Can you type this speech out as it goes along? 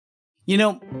You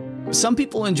know, some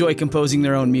people enjoy composing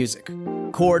their own music,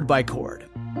 chord by chord,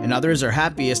 and others are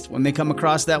happiest when they come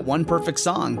across that one perfect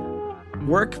song.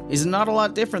 Work is not a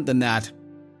lot different than that.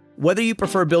 Whether you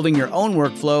prefer building your own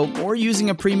workflow or using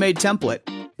a pre-made template,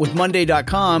 with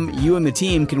Monday.com, you and the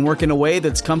team can work in a way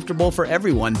that's comfortable for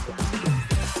everyone.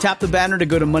 Tap the banner to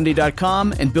go to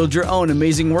Monday.com and build your own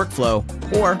amazing workflow,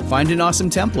 or find an awesome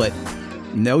template.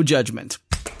 No judgment.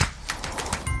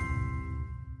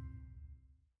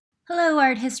 Hello,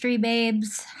 art history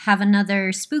babes. Have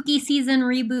another spooky season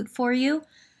reboot for you.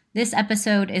 This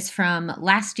episode is from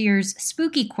last year's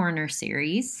Spooky Corner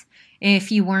series.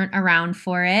 If you weren't around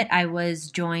for it, I was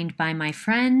joined by my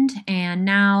friend and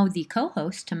now the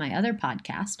co-host to my other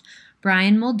podcast,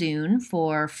 Brian Muldoon,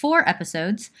 for 4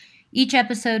 episodes. Each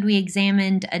episode we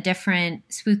examined a different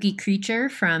spooky creature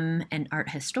from an art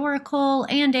historical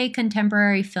and a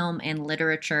contemporary film and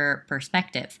literature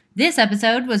perspective. This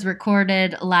episode was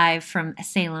recorded live from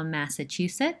Salem,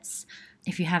 Massachusetts.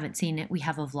 If you haven't seen it, we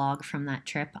have a vlog from that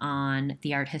trip on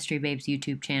the Art History Babes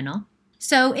YouTube channel.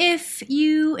 So if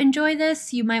you enjoy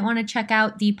this, you might want to check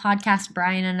out the podcast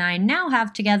Brian and I now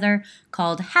have together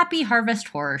called Happy Harvest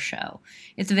Horror Show.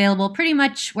 It's available pretty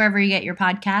much wherever you get your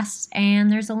podcasts,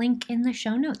 and there's a link in the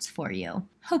show notes for you.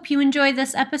 Hope you enjoy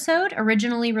this episode,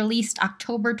 originally released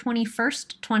October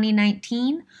 21st,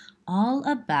 2019, all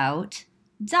about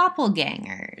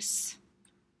doppelgängers.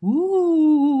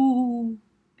 Ooh.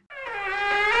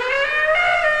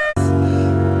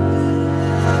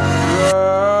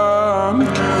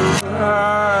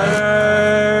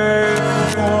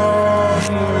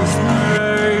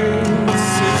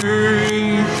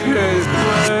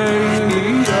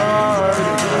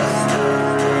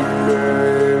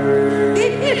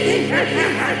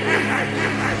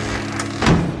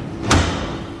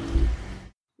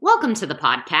 Welcome to the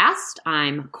podcast.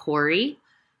 I'm Corey,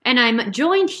 and I'm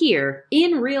joined here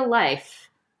in real life,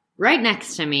 right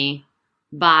next to me,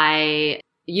 by,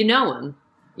 you know him,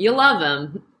 you love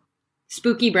him,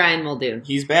 Spooky Brian Muldoon.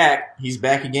 He's back. He's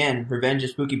back again. Revenge of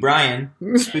Spooky Brian.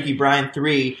 Spooky Brian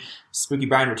 3. Spooky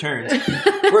Brian returns.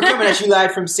 We're coming at you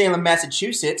live from Salem,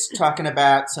 Massachusetts, talking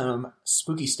about some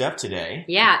spooky stuff today.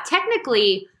 Yeah,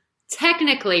 technically,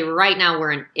 right now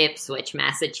we're in Ipswich,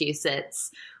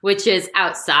 Massachusetts, which is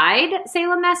outside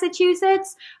Salem,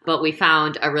 Massachusetts, but we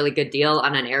found a really good deal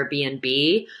on an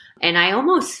Airbnb, and I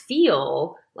almost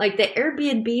feel like the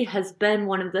Airbnb has been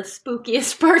one of the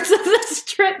spookiest parts of this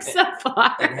trip so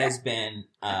far. It has been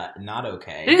not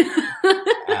okay.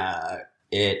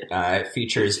 It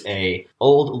features a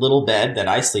old little bed that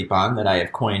I sleep on that I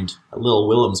have coined Little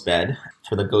Willem's bed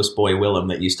for the ghost boy Willem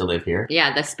that used to live here.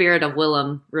 Yeah, the spirit of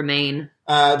Willem remain.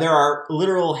 There are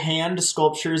literal hand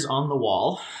sculptures on the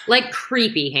wall. Like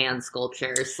creepy hand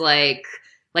sculptures, like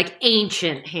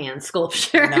ancient hand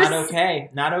sculptures.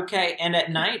 Not okay. And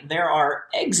at night, there are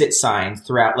exit signs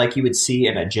throughout, like you would see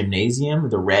in a gymnasium,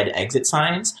 the red exit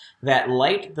signs that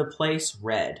light the place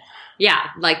red. Yeah,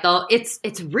 like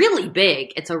it's really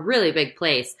big. It's a really big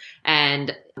place.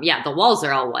 And yeah, the walls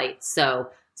are all white. So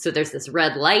there's this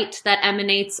red light that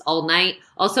emanates all night.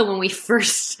 Also, when we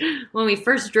first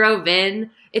drove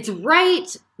in, it's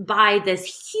right by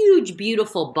this huge,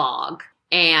 beautiful bog.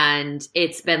 And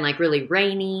it's been like really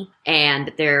rainy,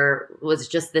 and there was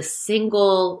just this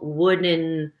single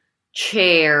wooden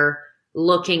chair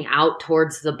looking out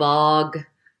towards the bog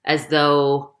as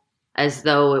though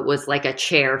it was like a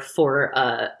chair for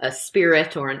a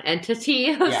spirit or an entity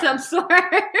of some sort.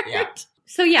 Yeah.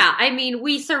 So yeah, I mean,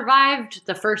 we survived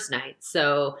the first night,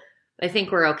 so I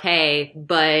think we're okay,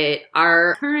 but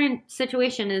our current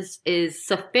situation is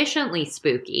sufficiently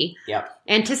spooky. Yep.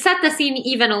 And to set the scene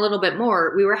even a little bit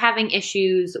more, we were having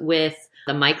issues with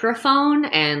the microphone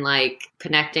and like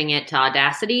connecting it to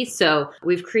Audacity. So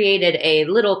we've created a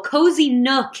little cozy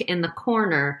nook in the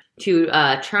corner to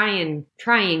try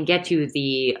and get you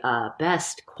the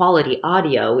best quality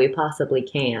audio we possibly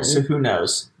can. So who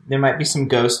knows? There might be some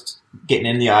ghosts getting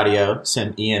in the audio,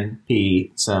 some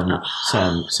EMP, some.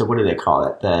 So what do they call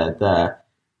it? The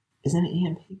isn't it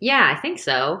EMP? Yeah, I think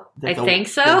so. I think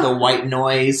so. The white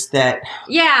noise that.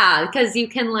 Yeah, because you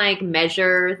can like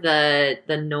measure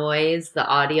the noise, the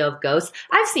audio of ghosts.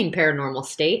 I've seen Paranormal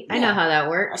State. I know how that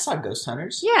works. I saw Ghost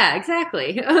Hunters. Yeah,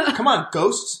 exactly. Come on,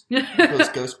 ghosts. Those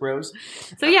ghost bros.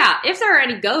 So yeah, if there are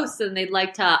any ghosts and they'd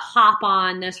like to hop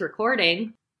on this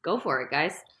recording, go for it,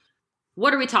 guys.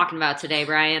 What are we talking about today,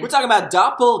 Brian? We're talking about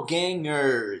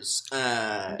doppelgängers.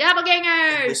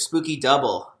 Doppelgängers! The spooky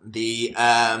double. The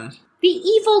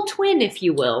evil twin, if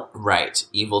you will. Right.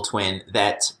 Evil twin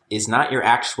that is not your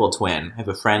actual twin. I have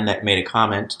a friend that made a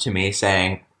comment to me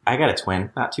saying, I got a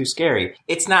twin. Not too scary.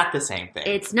 It's not the same thing.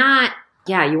 It's not.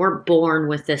 Yeah, you weren't born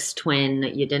with this twin.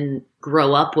 You didn't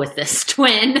grow up with this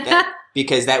twin.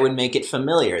 Because that would make it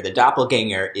familiar. The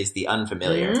doppelganger is the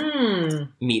unfamiliar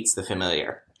meets the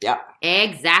familiar. Yeah.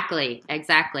 Exactly.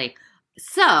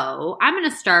 So I'm going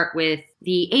to start with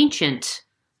the ancient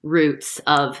roots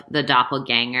of the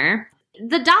doppelganger.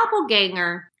 The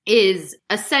doppelganger is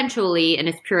essentially, in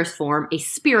its purest form, a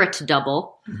spirit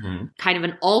double, kind of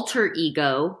an alter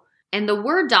ego. And the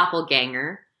word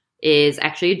doppelganger is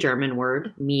actually a German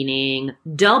word meaning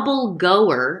double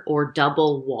goer or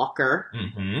double walker.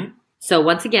 So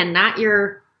once again, not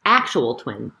your actual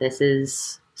twin. This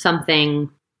is something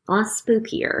less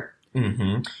spookier.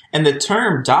 And the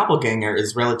term doppelganger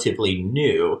is relatively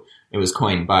new. It was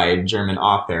coined by a German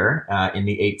author in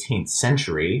the 18th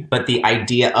century. But the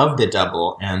idea of the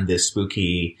double and the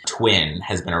spooky twin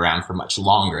has been around for much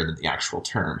longer than the actual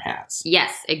term has.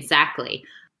 Yes, exactly.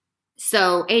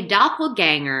 So a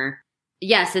doppelganger,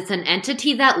 yes, it's an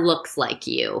entity that looks like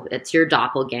you. It's your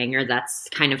doppelganger. That's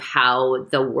kind of how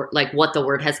the word, like what the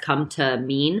word has come to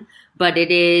mean. But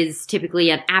it is typically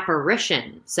an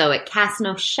apparition. So it casts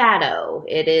no shadow.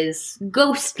 It is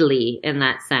ghostly in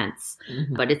that sense.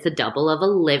 But it's a double of a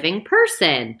living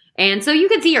person. And so you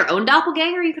can see your own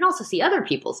doppelganger. You can also see other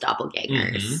people's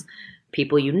doppelgangers.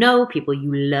 People you know, people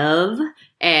you love.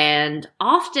 And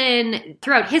often,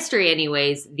 throughout history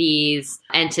anyways, these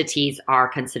entities are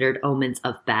considered omens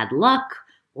of bad luck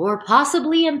or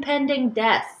possibly impending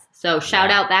death. So shout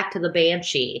out back to the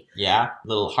Banshee. Yeah,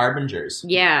 little harbingers.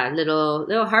 Yeah, little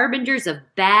harbingers of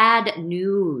bad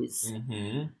news.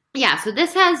 Yeah, so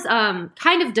this has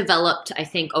kind of developed, I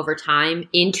think, over time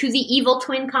into the evil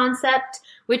twin concept,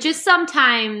 which is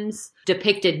sometimes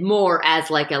depicted more as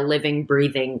like a living,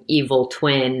 breathing evil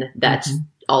twin that's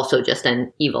also just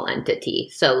an evil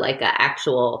entity. So like an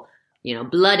actual,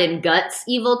 blood and guts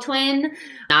evil twin,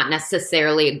 not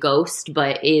necessarily a ghost,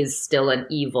 but is still an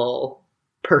evil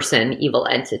person, evil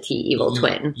entity, evil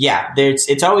twin. Yeah,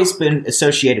 it's always been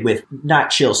associated with not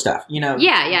chill stuff,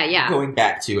 Yeah. Going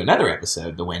back to another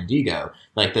episode, the Wendigo,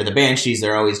 like the Banshees,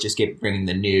 they're always just bringing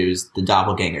the news. The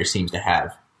doppelganger seems to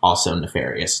have also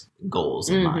nefarious goals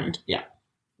in mind. Yeah.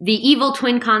 The evil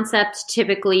twin concept,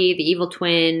 typically the evil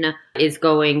twin is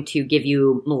going to give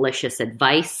you malicious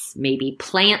advice, maybe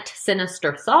plant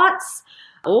sinister thoughts,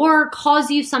 or cause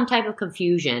you some type of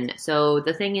confusion. So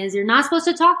the thing is, you're not supposed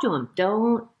to talk to him.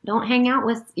 Don't hang out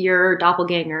with your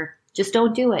doppelganger. Just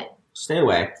don't do it. Stay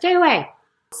away.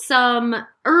 Some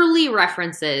early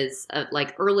references,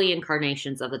 like early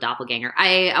incarnations of the doppelganger.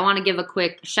 I want to give a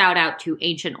quick shout out to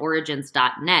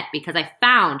ancientorigins.net because I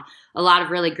found a lot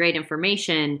of really great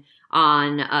information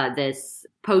on this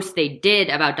post they did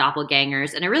about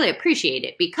doppelgangers, and I really appreciate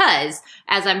it because,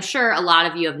 as I'm sure a lot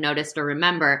of you have noticed or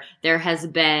remember, there has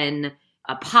been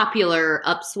a popular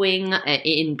upswing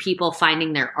in people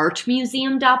finding their art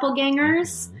museum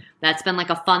doppelgangers. That's been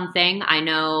like a fun thing. I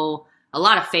know a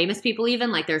lot of famous people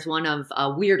even, like there's one of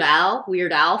Weird Al.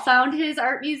 Weird Al found his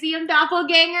art museum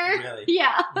doppelganger. Really?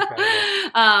 Yeah.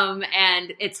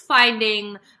 And it's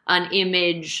finding an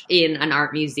image in an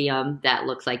art museum that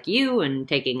looks like you and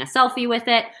taking a selfie with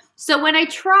it. So when I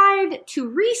tried to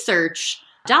research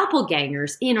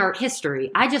doppelgangers in art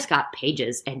history, I just got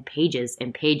pages and pages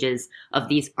and pages of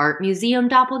these art museum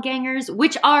doppelgangers,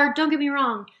 which are, don't get me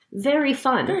wrong, very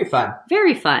fun.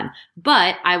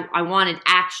 But I wanted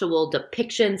actual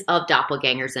depictions of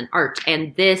doppelgangers in art.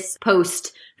 And this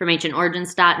post from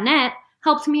ancientorigins.net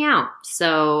helped me out.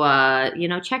 So,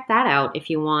 check that out if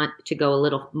you want to go a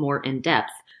little more in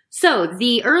depth. So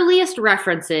the earliest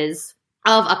references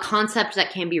of a concept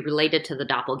that can be related to the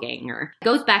doppelganger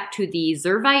goes back to the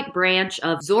Zervite branch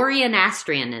of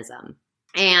Zoroastrianism.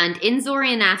 And in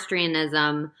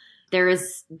Zoroastrianism, there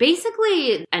is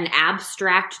basically an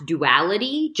abstract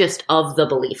duality just of the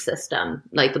belief system.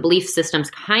 Like the belief system's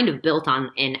kind of built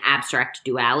on an abstract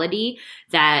duality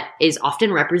that is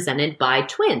often represented by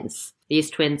twins. These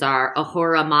twins are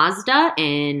Ahura Mazda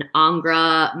and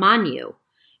Angra Mainyu.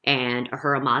 And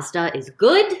Ahura Mazda is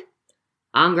good,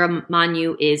 Angra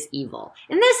Mainyu is evil.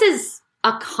 And this is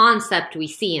a concept we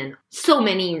see in so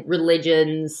many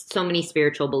religions, so many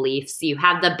spiritual beliefs. You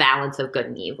have the balance of good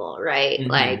and evil, right?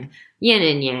 Like yin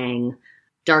and yang,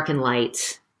 dark and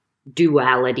light,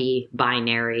 duality,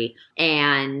 binary.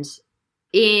 And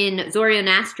in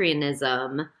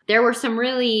Zoroastrianism, there were some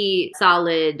really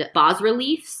solid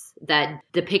bas-reliefs that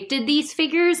depicted these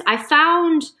figures. I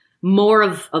found more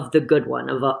of the good one,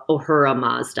 of Ahura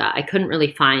Mazda. I couldn't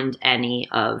really find any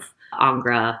of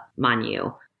Angra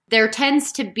Mainyu. There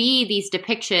tends to be these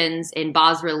depictions in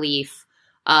bas-relief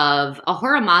of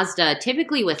Ahura Mazda,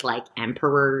 typically with like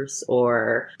emperors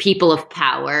or people of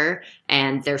power,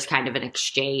 and there's kind of an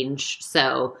exchange.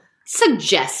 So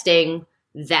suggesting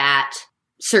that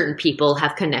certain people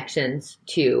have connections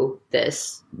to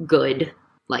this good,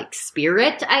 like,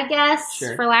 spirit, I guess,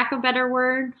 for lack of a better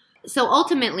word. So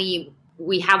ultimately,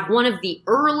 we have one of the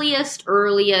earliest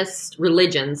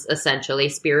religions, essentially,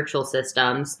 spiritual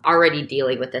systems, already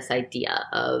dealing with this idea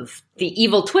of the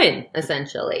evil twin,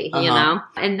 essentially, you know?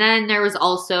 And then there was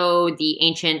also the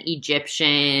ancient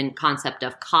Egyptian concept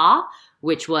of Ka,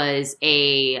 which was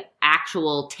a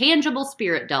actual tangible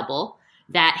spirit double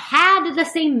that had the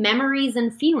same memories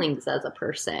and feelings as a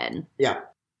person. Yeah.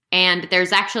 And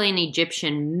there's actually an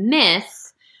Egyptian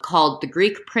myth called the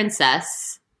Greek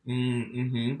Princess,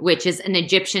 which is an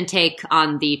Egyptian take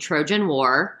on the Trojan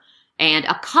War. And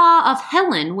a Ka of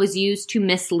Helen was used to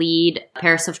mislead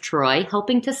Paris of Troy,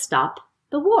 helping to stop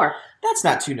the war. That's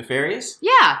not too nefarious.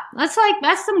 Yeah, that's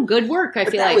some good work, I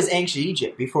feel like. That was ancient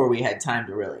Egypt before we had time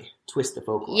to really twist the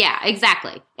folklore. Yeah,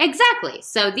 exactly.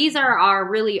 So these are our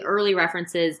really early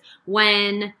references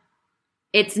when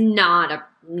it's not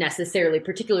necessarily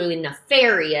particularly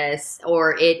nefarious,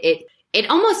 or it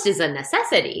almost is a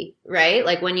necessity, right?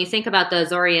 Like when you think about the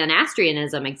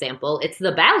Zoroastrianism example, it's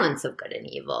the balance of good and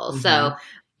evil. So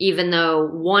even though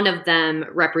one of them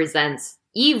represents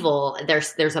evil,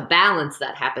 there's a balance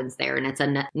that happens there, and it's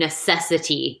a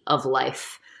necessity of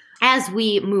life. As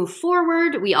we move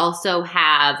forward, we also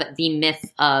have the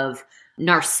myth of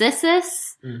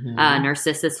Narcissus.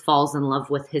 Narcissus falls in love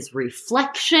with his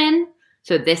reflection.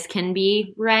 So this can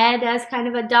be read as kind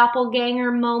of a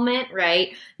doppelganger moment,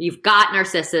 right? You've got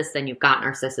Narcissus, then you've got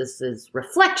Narcissus's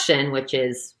reflection, which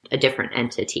is a different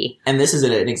entity. And this is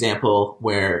an example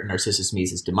where Narcissus meets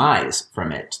his demise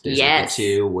from it. There's like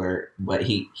two where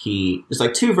there's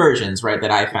like two versions, right,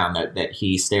 that I found that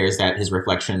he stares at his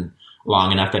reflection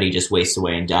long enough that he just wastes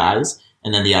away and dies.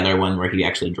 And then the other one where he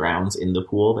actually drowns in the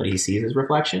pool that he sees his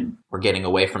reflection. We're getting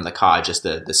away from the Ka, just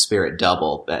the spirit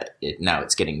double, but now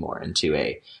it's getting more into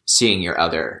a seeing your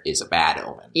other is a bad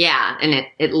omen. Yeah, and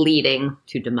it leading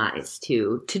to demise,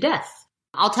 to death.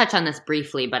 I'll touch on this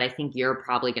briefly, but I think you're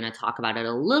probably going to talk about it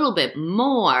a little bit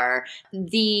more.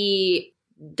 The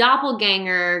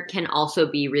doppelganger can also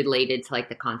be related to like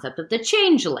the concept of the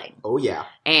changeling. Oh, yeah.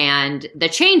 And the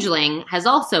changeling has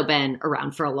also been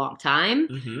around for a long time.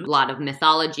 A lot of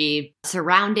mythology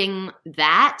surrounding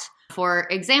that. For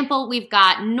example, we've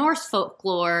got Norse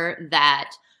folklore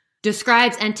that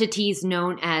describes entities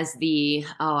known as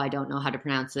I don't know how to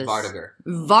pronounce this. Vardagur.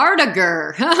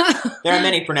 There are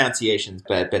many pronunciations,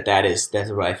 but that's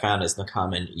what I found as the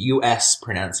common U.S.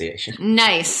 pronunciation.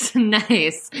 Nice.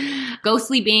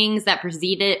 Ghostly beings that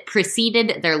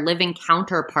preceded their living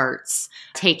counterparts,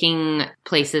 taking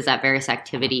places at various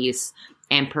activities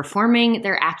and performing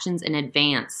their actions in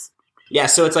advance. Yeah,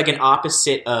 so it's like an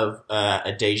opposite of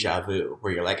a deja vu,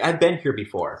 where you're like, I've been here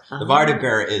before. The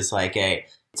Vardagur is like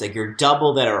it's like your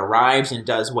double that arrives and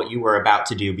does what you were about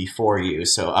to do before you,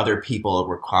 so other people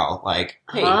recall, like,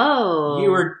 hey,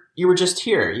 you were just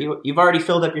here. You've already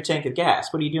filled up your tank of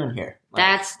gas. What are you doing here?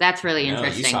 Like, that's really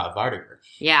interesting. You saw a Vardagur.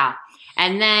 Yeah.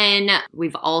 And then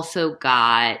we've also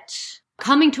got,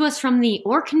 coming to us from the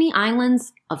Orkney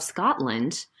Islands of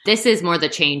Scotland, this is more the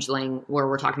changeling, where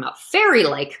we're talking about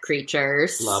fairy-like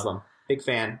creatures. Love them. Big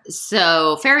fan.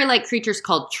 So fairy-like creatures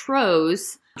called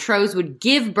Trolls. Trolls would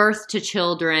give birth to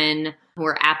children who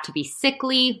were apt to be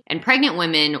sickly, and pregnant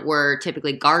women were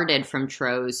typically guarded from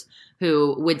Trolls,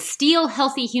 who would steal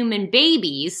healthy human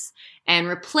babies and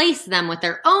replace them with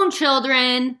their own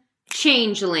children,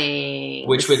 changelings.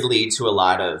 Which would lead to a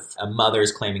lot of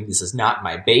mothers claiming this is not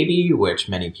my baby, which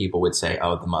many people would say,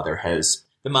 oh, the mother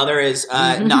is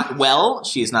not well.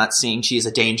 She is not seeing she is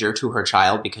a danger to her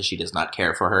child because she does not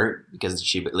care for her, because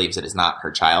she believes it is not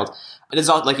her child. It is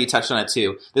all, like you touched on it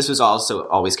too. This was also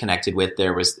always connected with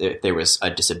if there was a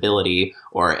disability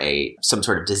or some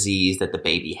sort of disease that the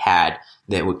baby had,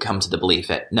 that would come to the belief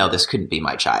that, no, this couldn't be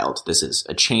my child. This is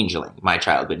a changeling. My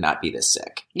child would not be this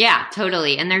sick. Yeah,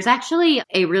 totally. And there's actually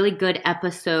a really good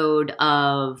episode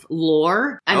of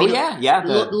Lore.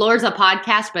 Lore's a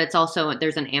podcast, but it's also,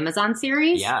 there's an Amazon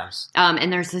series. Yes.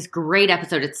 And there's this great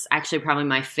episode. It's actually probably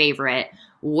my favorite,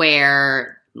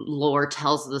 where Lore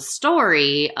tells the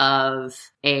story of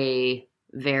a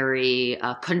very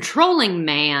controlling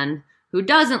man who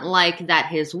doesn't like that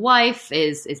his wife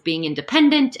is being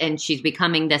independent, and she's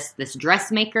becoming this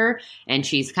dressmaker, and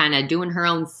she's kind of doing her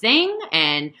own thing.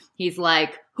 And he's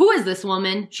like, who is this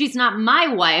woman? She's not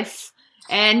my wife.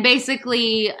 And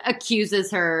basically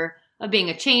accuses her of being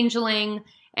a changeling.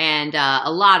 And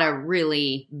a lot of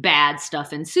really bad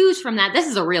stuff ensues from that. This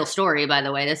is a real story, by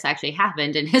the way. This actually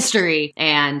happened in history.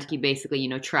 And he basically,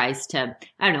 tries to,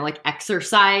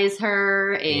 exorcise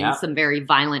her in some very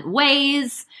violent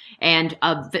ways. And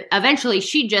eventually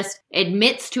she just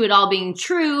admits to it all being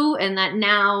true and that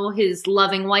now his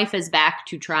loving wife is back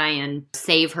to try and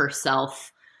save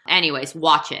herself. Anyways,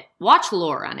 watch it. Watch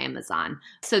Lore on Amazon.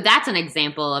 So that's an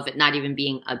example of it not even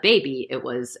being a baby. It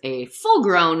was a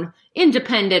full-grown,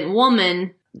 independent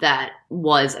woman that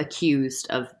was accused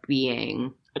of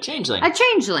being a changeling.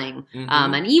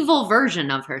 Mm-hmm. An evil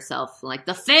version of herself. Like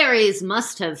the fairies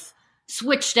must have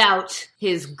switched out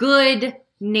his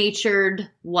good-natured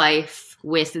wife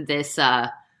with this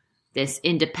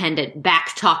independent,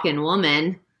 back-talking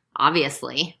woman.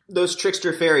 Obviously. Those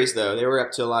trickster fairies, though, they were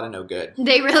up to a lot of no good.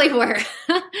 They really were.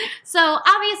 So,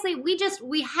 obviously,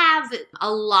 we have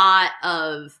a lot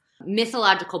of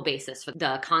mythological basis for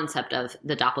the concept of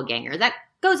the doppelganger. That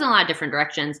goes in a lot of different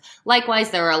directions.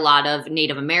 Likewise, there are a lot of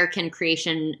Native American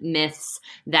creation myths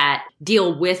that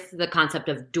deal with the concept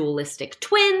of dualistic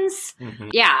twins. Mm-hmm.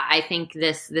 Yeah, I think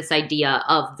this idea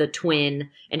of the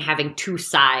twin and having two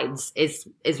sides is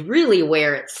really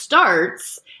where it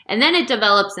starts. And then it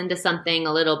develops into something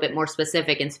a little bit more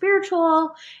specific and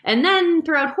spiritual. And then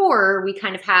throughout horror, we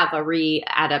kind of have a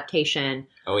readaptation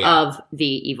of the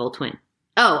evil twin.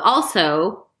 Oh,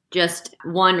 also, just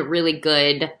one really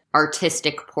good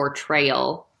artistic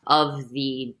portrayal of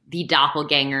the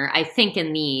doppelganger, I think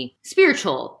in the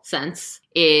spiritual sense,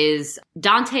 is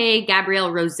Dante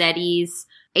Gabriel Rossetti's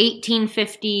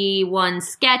 1851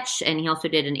 sketch, and he also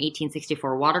did an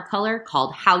 1864 watercolor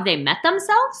called How They Met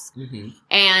Themselves. Mm-hmm.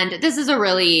 And this is a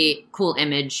really cool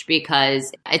image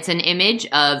because it's an image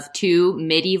of two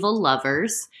medieval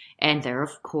lovers, and they're,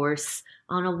 of course,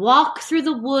 on a walk through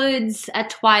the woods at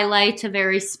twilight, a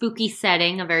very spooky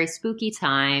setting, a very spooky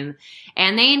time,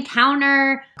 and they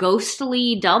encounter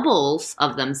ghostly doubles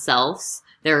of themselves.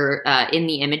 They're in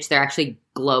the image, they're actually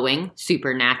glowing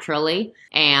supernaturally,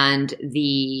 and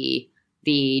the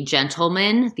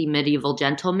gentleman, the medieval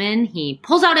gentleman, he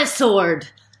pulls out his sword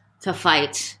to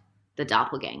fight the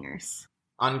doppelgangers.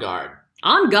 On guard.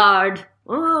 On guard.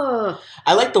 Ugh.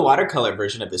 I like the watercolor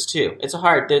version of this too. It's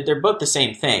they're both the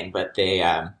same thing, but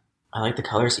I like the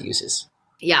colors he uses.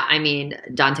 Yeah, I mean,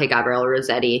 Dante Gabriel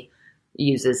Rossetti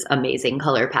uses amazing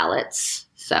color palettes.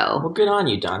 So, well, good on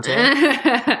you, Dante.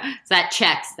 That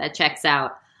checks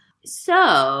out.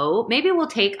 So maybe we'll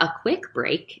take a quick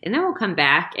break and then we'll come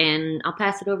back and I'll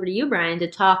pass it over to you, Brian, to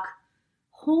talk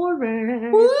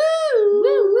horror. Woo! Woo,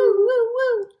 woo, woo,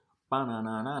 woo.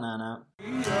 Ba-na-na-na-na-na.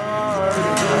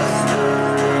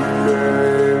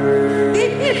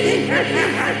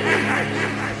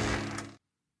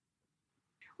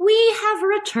 We have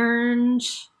returned.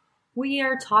 We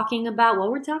are talking about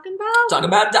what we're talking about? Talking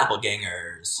about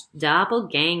doppelgangers.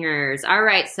 Doppelgangers. All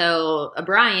right, so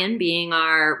Brian, being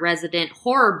our resident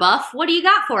horror buff, what do you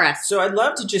got for us? So I'd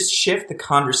love to just shift the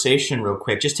conversation real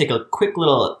quick. Just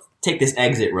take this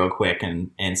exit real quick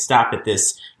and stop at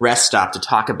this rest stop to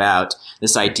talk about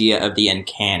this idea of the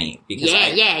uncanny. Because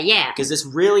Because this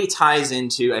really ties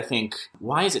into, I think,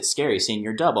 why is it scary seeing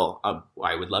your double?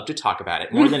 I would love to talk about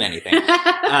it more than anything.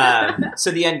 So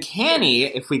the uncanny,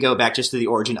 if we go back just to the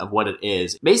origin of what it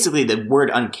is, basically the word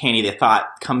uncanny, they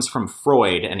thought, comes from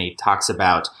Freud, and he talks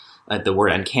about the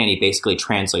word uncanny basically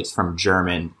translates from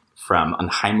German from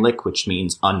unheimlich, which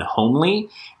means unhomely.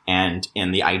 And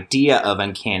the idea of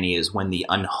uncanny is when the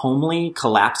unhomely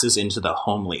collapses into the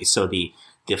homely. So the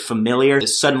familiar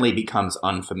suddenly becomes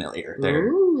unfamiliar.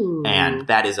 And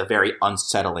that is a very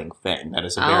unsettling thing. That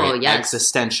is a very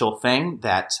existential thing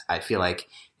that I feel like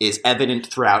is evident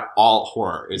throughout all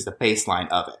horror, is the baseline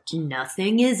of it.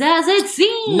 Nothing is as it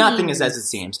seems. Nothing is as it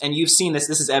seems. And you've seen this.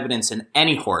 This is evidence in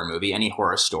any horror movie, any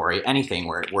horror story, anything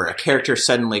where a character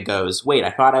suddenly goes, wait, I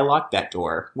thought I locked that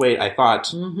door. Wait, I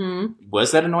thought,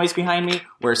 was that a noise behind me?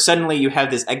 Where suddenly you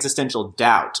have this existential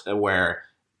doubt where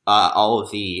all of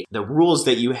the rules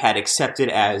that you had accepted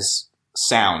as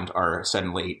sound are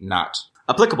suddenly not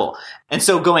applicable. And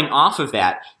so going off of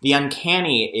that, the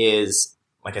uncanny is,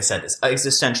 like I said, this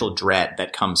existential dread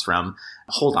that comes from,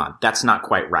 hold on, that's not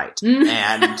quite right.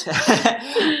 And,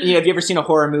 have you ever seen a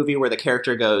horror movie where the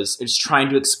character is trying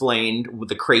to explain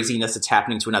the craziness that's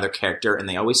happening to another character, and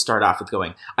they always start off with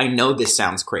going, I know this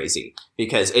sounds crazy,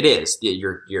 because it is.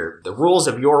 The rules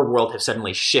of your world have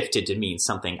suddenly shifted to mean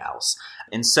something else.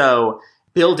 And so,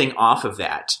 building off of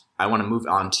that, I want to move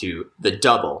on to the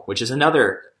double, which is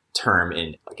another term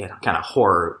in, again, kind of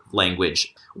horror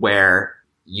language, where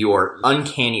your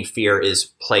uncanny fear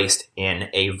is placed in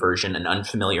an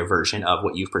unfamiliar version of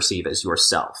what you perceive as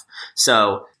yourself.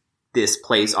 So this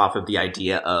plays off of the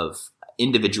idea of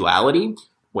individuality,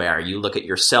 where you look at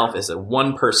yourself as a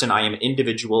one person. I am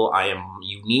individual. I am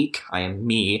unique. I am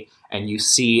me. And you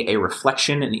see a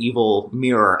reflection, an evil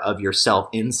mirror of yourself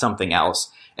in something else.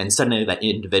 And suddenly that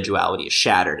individuality is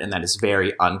shattered. And that is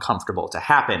very uncomfortable to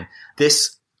happen.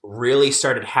 This really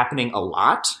started happening a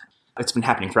lot. It's been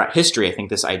happening throughout history. I think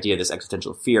this idea, this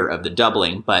existential fear of the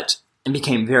doubling, but it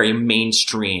became very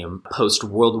mainstream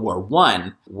post-World War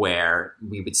I, where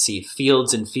we would see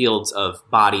fields and fields of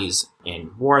bodies in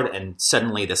war, and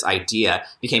suddenly this idea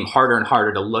became harder and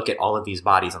harder to look at all of these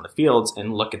bodies on the fields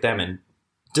and look at them and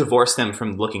divorce them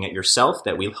from looking at yourself,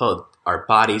 that we hold our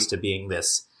bodies to being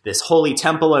this holy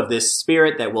temple of this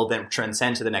spirit that will then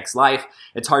transcend to the next life.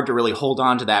 It's hard to really hold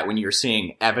on to that when you're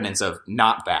seeing evidence of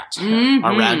not that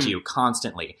around you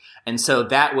constantly. And so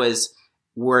that was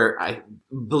where I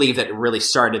believe that it really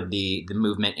started the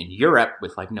movement in Europe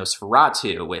with like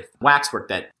Nosferatu, with waxwork,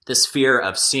 that this fear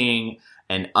of seeing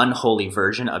an unholy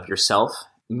version of yourself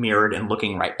mirrored and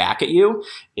looking right back at you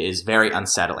is very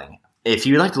unsettling. If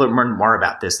you'd like to learn more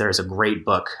about this, there's a great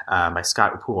book by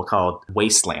Scott Poole called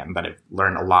Wasteland that I've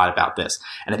learned a lot about this.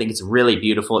 And I think it's really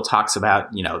beautiful. It talks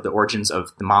about, the origins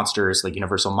of the monsters, like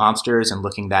universal monsters, and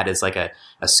looking at that as like a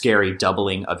scary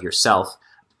doubling of yourself.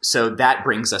 So that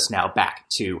brings us now back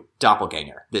to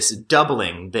doppelganger. This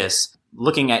doubling, this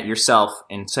looking at yourself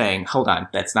and saying, hold on,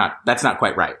 that's not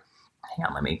quite right. Hang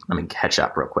on, let me catch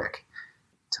up real quick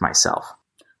to myself.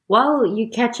 While you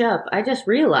catch up, I just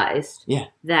realized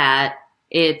that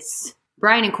it's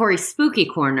Brian and Corey's Spooky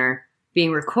Corner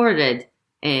being recorded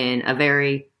in a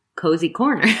very cozy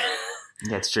corner.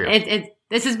 That's true.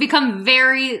 This has become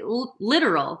very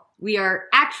literal. We are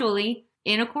actually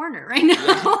in a corner right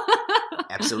now.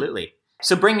 Absolutely.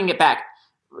 So bringing it back,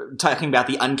 talking about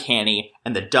the uncanny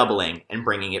and the doubling and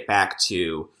bringing it back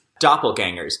to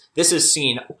doppelgangers. This is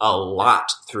seen a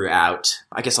lot throughout.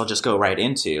 I guess I'll just go right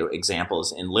into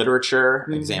examples in literature,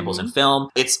 examples in film.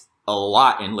 It's a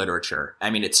lot in literature.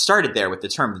 I mean, it started there with the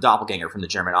term the doppelganger from the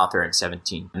German author in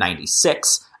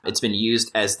 1796. It's been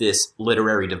used as this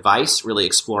literary device, really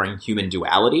exploring human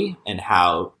duality and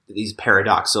how these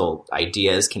paradoxical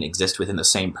ideas can exist within the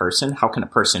same person. How can a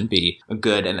person be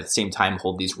good and at the same time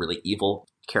hold these really evil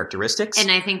characteristics?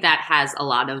 And I think that has a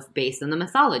lot of base in the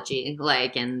mythology,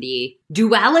 like in the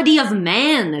duality of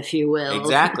man, if you will.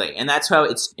 Exactly. And that's how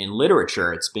it's in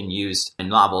literature. It's been used in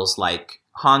novels like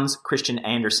Hans Christian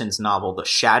Andersen's novel, The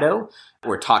Shadow,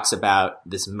 where it talks about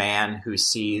this man who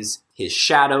sees his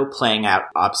shadow playing out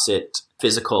opposite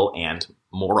physical and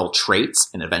moral traits,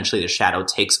 and eventually the shadow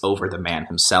takes over the man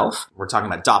himself. We're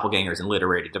talking about doppelgangers and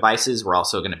literary devices. We're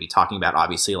also going to be talking about,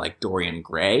 obviously, like Dorian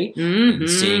Gray, and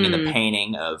seeing in the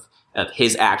painting of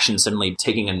his actions suddenly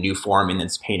taking a new form in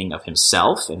this painting of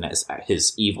himself, and as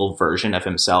his evil version of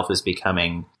himself is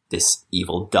becoming this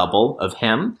evil double of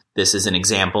him. This is an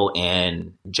example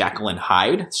in Jekyll and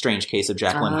Hyde, Strange Case of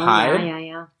Jekyll and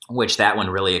Hyde, which that one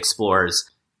really explores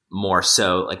more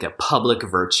so like a public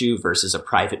virtue versus a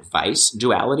private vice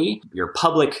duality. Your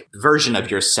public version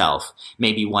of yourself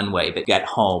may be one way, but at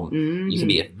home, you can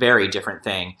be a very different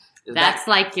thing. That's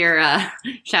like your,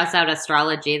 shouts out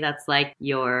astrology, that's like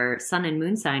your sun and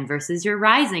moon sign versus your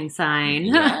rising sign.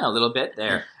 Yeah, a little bit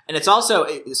there. And it's also,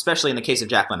 especially in the case of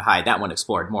Jekyll and Hyde, that one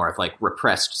explored more of like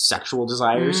repressed sexual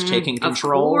desires taking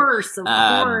control. Of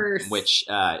course. Which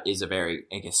is a very,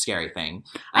 I guess, scary thing.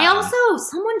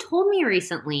 Someone told me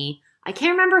recently, I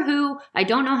can't remember who, I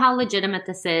don't know how legitimate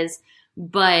this is,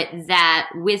 but that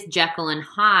with Jekyll and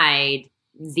Hyde,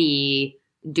 the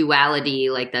duality,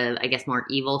 like the, I guess, more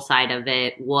evil side of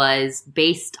it was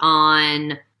based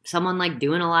on someone like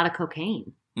doing a lot of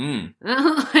cocaine.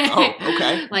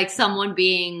 Okay. Like someone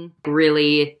being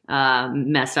really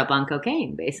messed up on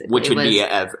cocaine, basically. Which would be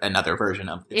another version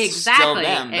of it's still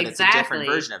them, but it's a different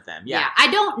version of them. Yeah.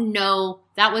 I don't know.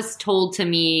 That was told to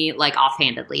me like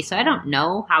offhandedly, so I don't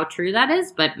know how true that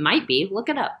is, but might be. Look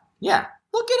it up. Yeah.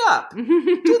 Look it up.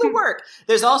 Do the work.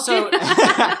 There's also,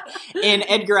 in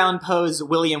Edgar Allan Poe's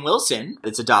William Wilson,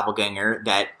 it's a doppelganger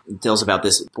that tells about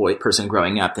this person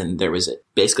growing up, and there was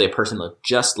basically a person that looked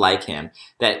just like him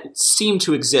that seemed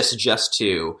to exist just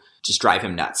to drive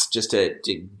him nuts, just to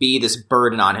be this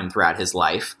burden on him throughout his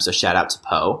life. So shout out to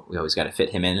Poe. We always got to fit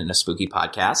him in a spooky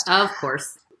podcast. Of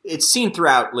course. It's seen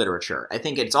throughout literature. I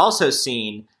think it's also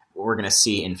seen, we're going to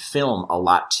see in film a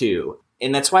lot too.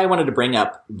 And that's why I wanted to bring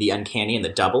up the uncanny and the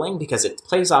doubling, because it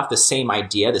plays off the same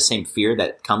idea, the same fear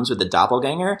that comes with the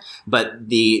doppelganger. But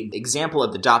the example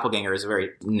of the doppelganger is a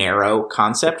very narrow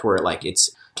concept where like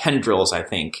it's tendrils, I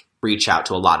think, reach out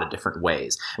to a lot of different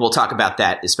ways. And we'll talk about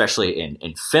that, especially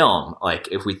in film. Like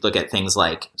if we look at things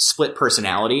like split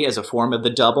personality as a form of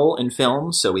the double in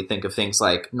film. So we think of things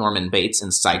like Norman Bates in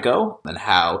Psycho and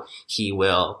how he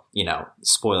will,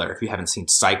 spoiler if you haven't seen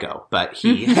Psycho, but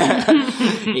he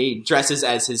he dresses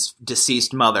as his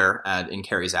deceased mother and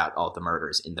carries out all the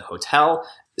murders in the hotel.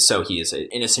 So he is an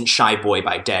innocent shy boy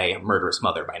by day, a murderous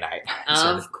mother by night.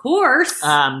 Of course.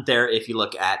 If you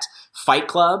look at Fight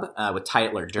Club with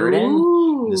Tyler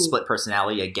Durden, the split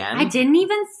personality again. I didn't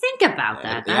even think about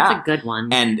that. That's a good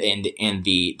one. And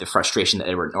the frustration that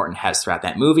Edward Norton has throughout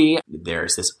that movie.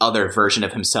 There's this other version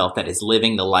of himself that is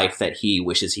living the life that he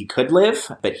wishes he could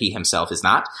live, but he himself is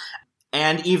not.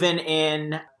 And even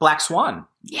in Black Swan,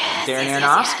 Darren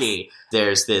Aronofsky,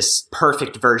 there's this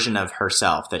perfect version of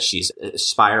herself that she's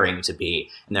aspiring to be.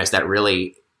 And there's that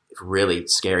really, really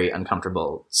scary,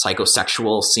 uncomfortable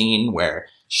psychosexual scene where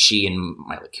she and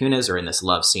Mila Kunis are in this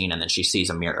love scene, and then she sees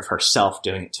a mirror of herself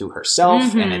doing it to herself.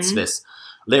 Mm-hmm. And it's this,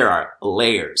 there are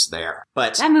layers there.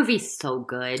 But that movie's so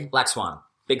good. Black Swan.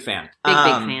 Big fan. Big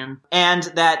fan. And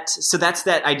that's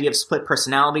that idea of split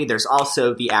personality. There's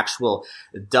also the actual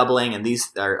doubling, and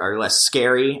these are less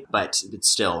scary, but it's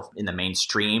still in the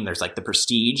mainstream. There's like The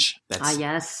Prestige.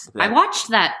 Yes. I watched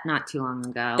that not too long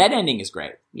ago. That ending is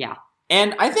great. Yeah.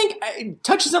 And I think it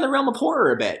touches on the realm of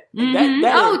horror a bit.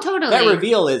 Mm-hmm. Totally. That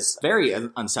reveal is very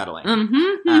unsettling.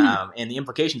 Mm-hmm. And the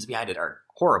implications behind it are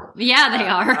horrible. Yeah, they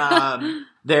are.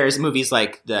 There's movies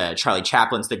like the Charlie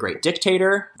Chaplin's The Great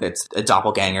Dictator. That's a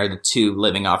doppelganger, the two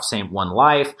living off same one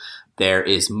life. There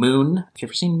is Moon. Have you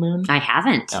ever seen Moon? I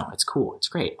haven't. Oh, it's cool. It's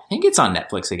great. I think it's on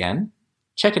Netflix again.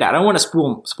 Check it out. I don't want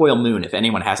to spoil Moon if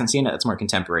anyone hasn't seen it. It's more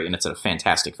contemporary, and it's a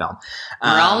fantastic film.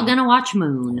 We're all going to watch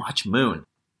Moon. Watch Moon.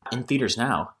 In theaters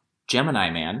now. Gemini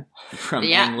Man from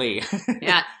Ang Lee.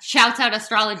 Yeah. Shouts out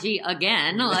astrology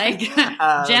again. Like,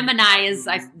 Gemini is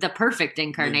the perfect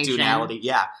incarnation. Duality,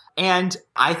 yeah. And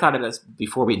I thought of this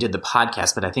before we did the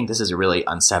podcast, but I think this is a really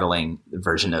unsettling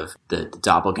version of the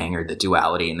doppelganger, the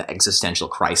duality, and the existential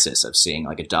crisis of seeing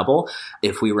like a double.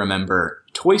 If we remember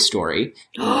Toy Story,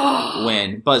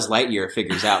 when Buzz Lightyear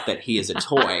figures out that he is a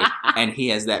toy, and he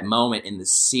has that moment in the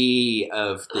sea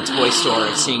of the toy store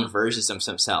of seeing versions of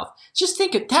himself. Just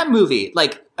think of that movie.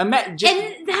 Like, and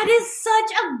that is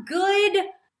such a good...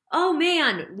 Oh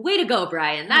man, way to go,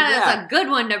 Brian. That is a good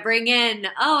one to bring in.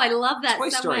 Oh, I love that Toy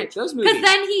so Story, much. those movies.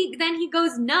 Because then he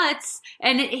goes nuts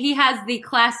and he has the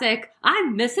classic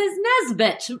 "I'm Mrs.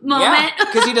 Nesbit" moment.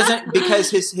 Yeah,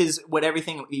 because his what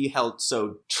everything he held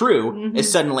so true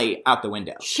is suddenly out the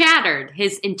window. Shattered.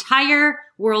 His entire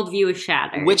worldview is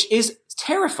shattered. Which is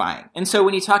terrifying. And so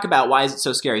when you talk about why is it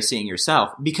so scary seeing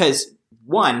yourself, because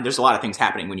one, there's a lot of things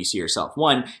happening when you see yourself.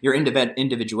 One, your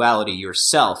individuality,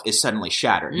 yourself, is suddenly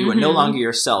shattered. You are no longer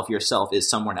yourself. Yourself is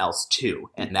someone else too.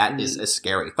 And that is a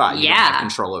scary thought. You don't have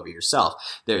control over yourself.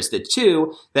 There's the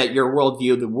two, that your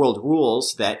worldview, the world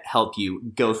rules that help you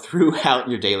go throughout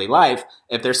your daily life,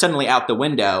 if they're suddenly out the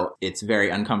window, it's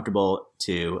very uncomfortable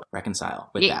to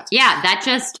reconcile with that. Yeah, that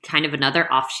just kind of another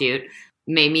offshoot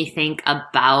made me think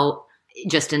about,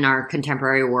 just in our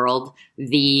contemporary world,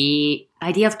 the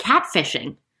idea of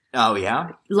catfishing. Oh,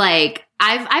 yeah? Like,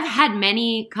 I've had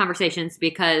many conversations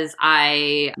because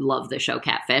I love the show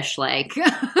Catfish. Like,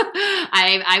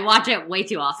 I watch it way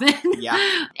too often. Yeah.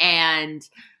 And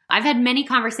I've had many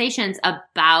conversations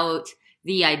about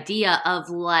the idea of,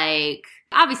 like,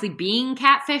 obviously being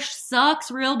catfish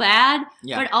sucks real bad.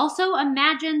 Yeah. But also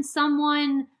imagine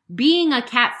someone being a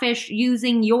catfish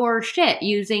using your shit,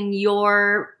 using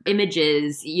your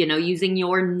images, using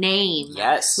your name.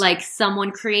 Yes. Like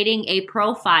someone creating a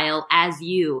profile as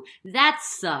you. That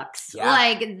sucks. Yeah.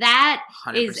 Like that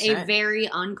 100%. Is a very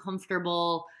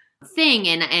uncomfortable thing.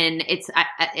 And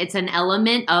it's an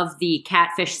element of the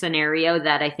catfish scenario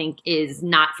that I think is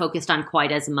not focused on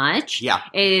quite as much. Yeah.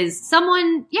 Is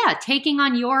someone, taking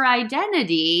on your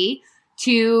identity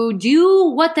to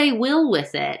do what they will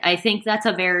with it. I think that's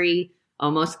a very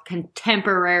almost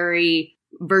contemporary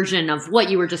version of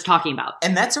what you were just talking about.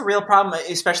 And that's a real problem,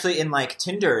 especially in like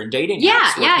Tinder and dating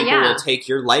apps, where people will take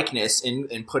your likeness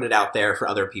and put it out there for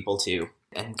other people to.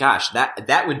 And gosh,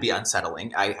 that would be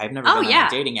unsettling. I've never been on a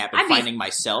dating app and finding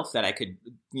myself that I could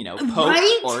poke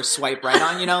Right? or swipe right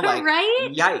on, like,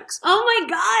 Right? yikes. Oh my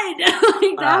God.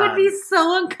 Like, that would be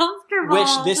so uncomfortable. Which,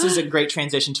 this is a great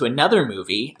transition to another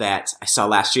movie that I saw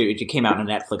last year. It came out on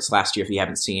Netflix last year if you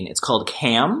haven't seen. It's called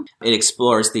Cam. It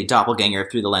explores the doppelganger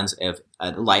through the lens of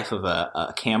the life of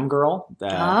a cam girl,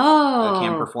 a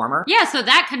cam performer. Yeah, so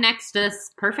that connects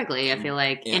us perfectly, I feel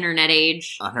like. Yeah. Internet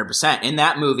age. 100%. In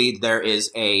that movie, there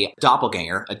is a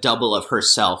doppelganger, a double of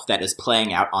herself that is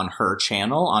playing out on her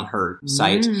channel, on her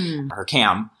site, her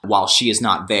cam, while she is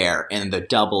not there. And the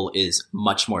double is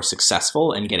much more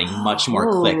successful and getting much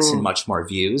more clicks and much more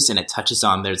views. And it touches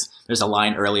on, there's a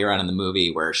line earlier on in the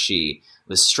movie where she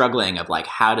was struggling of like,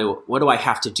 what do I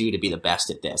have to do to be the best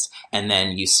at this? And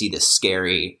then you see this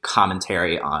scary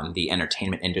commentary on the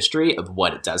entertainment industry of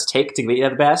what it does take to be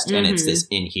the best. Mm-hmm. And it's this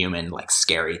inhuman, like,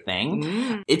 scary thing.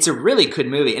 Mm. It's a really good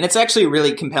movie. And it's actually a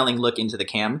really compelling look into the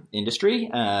cam industry.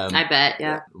 I bet,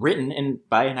 yeah. Written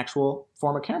by an actual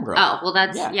former cam girl. Oh, well,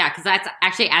 that's, because that's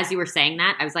actually, as you were saying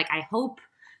that, I was like, I hope,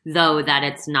 though, that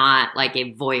it's not like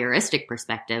a voyeuristic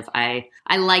perspective. I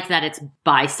like that it's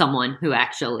by someone who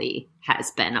actually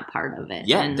has been a part of it.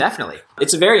 Yeah, definitely.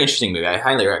 It's a very interesting movie. I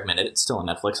highly recommend it. It's still on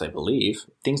Netflix, I believe.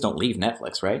 Things don't leave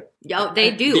Netflix, right? Oh, they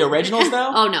do. The originals,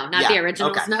 though? Oh, no, not the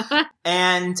originals, okay. No.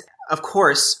 And, of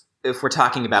course, if we're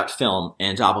talking about film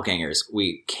and doppelgangers,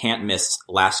 we can't miss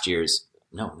this year's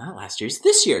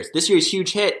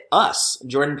huge hit, Us.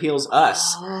 Jordan Peele's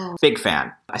Us. Oh. Big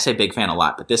fan. I say big fan a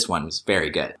lot, but this one was very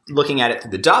good. Looking at it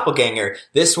through the doppelganger,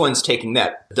 this one's taking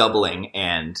that doubling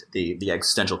and the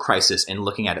existential crisis and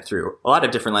looking at it through a lot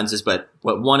of different lenses, but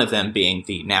one of them being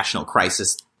the national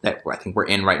crisis that I think we're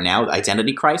in right now, the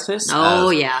identity crisis.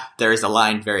 Oh, yeah. There is a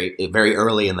line very, very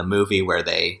early in the movie where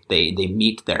they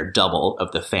meet their double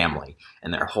of the family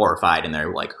and they're horrified and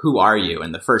they're like, who are you?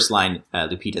 And the first line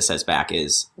Lupita says back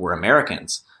is, we're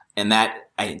Americans. And that,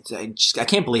 I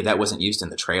can't believe that wasn't used in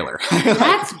the trailer.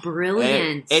 That's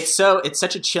brilliant. It's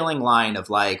such a chilling line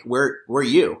of like, we're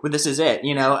you. This is it,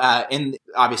 and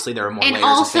obviously there are more layers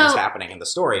of things happening in the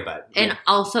story, but. And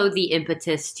also the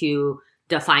impetus to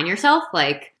define yourself,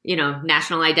 like,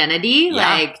 national identity,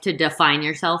 like to define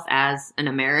yourself as an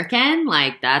American,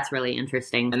 like that's really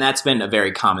interesting. And that's been a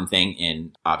very common thing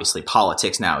in obviously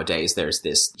politics nowadays. There's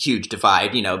this huge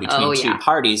divide, between two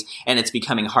parties, and it's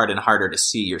becoming harder and harder to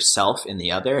see yourself in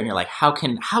the other. And you're like, how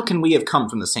can we have come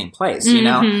from the same place?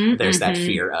 Mm-hmm, there's that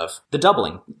fear of the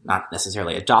doubling, not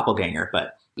necessarily a doppelganger,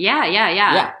 but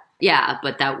yeah,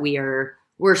 but that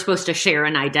we're supposed to share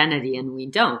an identity and we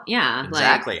don't. Yeah.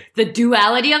 Exactly. Like, the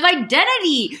duality of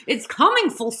identity. It's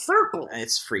coming full circle.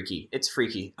 It's freaky.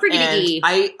 Freaky.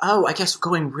 And I guess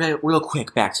going real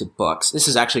quick back to books. This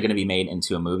is actually going to be made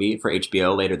into a movie for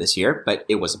HBO later this year, but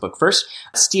it was a book first.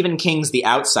 Stephen King's The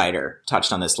Outsider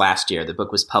touched on this last year. The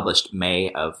book was published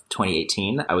May of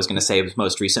 2018. I was going to say his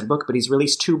most recent book, but he's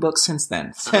released 2 books since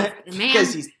then. Man,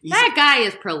 he's that guy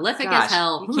is prolific as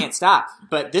hell. He can't stop.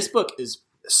 But this book is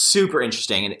super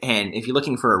interesting, and if you're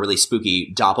looking for a really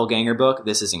spooky doppelganger book,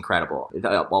 this is incredible. It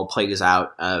all plays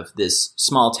out of this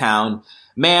small town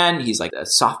man. He's like a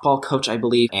softball coach, I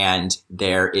believe, and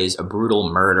there is a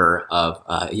brutal murder of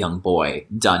a young boy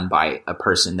done by a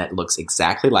person that looks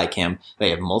exactly like him.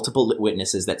 They have multiple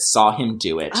witnesses that saw him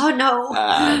do it. Oh no!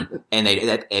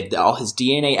 And all his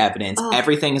DNA evidence,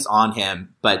 everything is on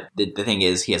him. But the thing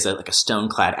is, he has a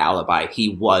stone-clad alibi. He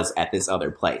was at this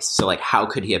other place. So like, how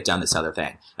could he have done this other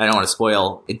thing? I don't want to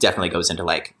spoil. It definitely goes into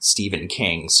like Stephen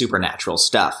King supernatural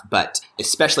stuff, but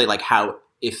especially like how,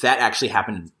 if that actually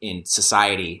happened in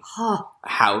society,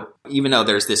 how, even though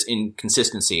there's this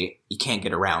inconsistency, you can't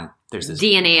get around. There's this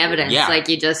DNA evidence. Yeah. Like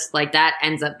you just, like that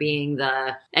ends up being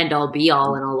the end all be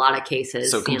all in a lot of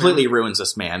cases. So it completely ruins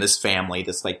this man, this family,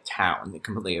 this like town. It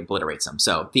completely obliterates him.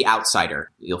 So The Outsider,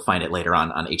 you'll find it later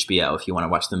on HBO if you want to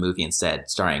watch the movie instead,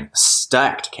 starring a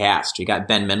stacked cast. We got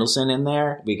Ben Mendelsohn in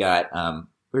there. We got,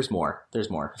 there's more.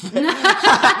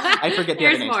 I forget the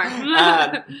other names. There's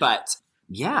more. But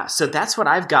yeah, so that's what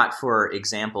I've got for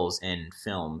examples in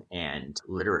film and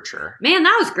literature. Man,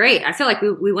 that was great. I feel like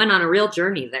we went on a real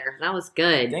journey there. That was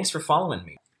good. Thanks for following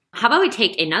me. How about we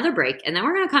take another break, and then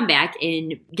we're going to come back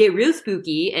and get real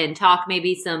spooky and talk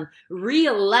maybe some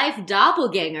real-life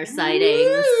doppelganger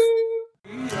sightings.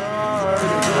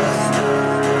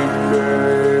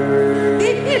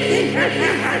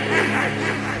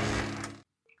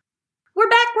 We're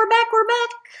back.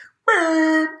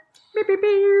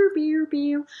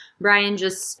 Brian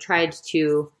just tried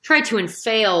to and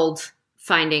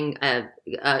finding a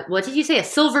what did you say, a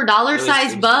silver dollar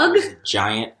sized bug? It was a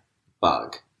giant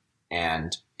bug,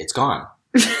 and it's gone.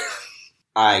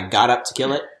 I got up to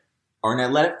kill it, or I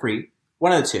let it free,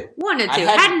 One of the two. One or two.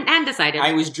 I Hadn't decided.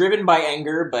 I was driven by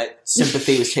anger, but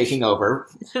sympathy was taking over.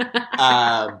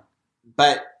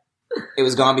 But it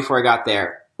was gone before I got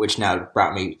there, which now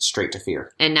brought me straight to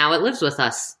fear. And now it lives with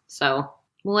us. So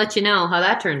we'll let you know how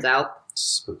that turns out.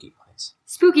 Spooky place.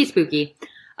 Spooky.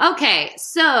 Okay,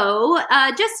 so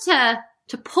just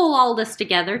to pull all this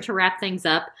together, to wrap things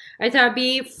up, I thought it'd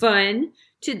be fun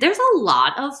there's a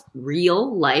lot of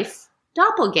real life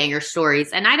doppelganger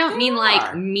stories. And I don't mean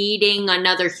like meeting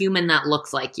another human that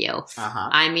looks like you. Uh-huh.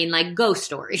 I mean like ghost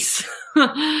stories.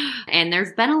 And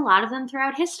there's been a lot of them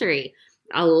throughout history.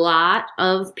 A lot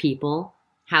of people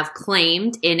have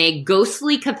claimed in a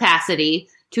ghostly capacity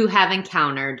to have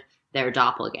encountered their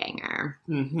doppelganger.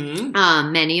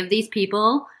 Mm-hmm. Many of these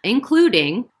people,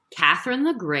 including Catherine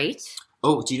the Great.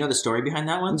 Oh, do you know the story behind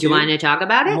that one, too? Do you want to talk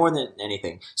about it? More than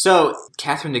anything. So,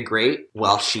 Catherine the Great,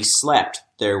 while she slept,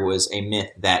 there was a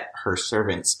myth that her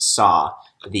servants saw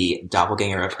the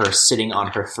doppelganger of her sitting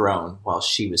on her throne while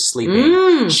she was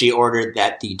sleeping. She ordered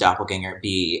that the doppelganger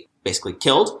be basically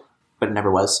killed, but it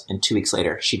never was. And 2 weeks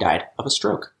later, she died of a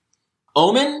stroke.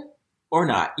 Omen or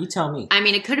not? You tell me. I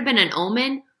mean, it could have been an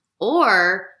omen,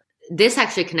 or this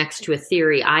actually connects to a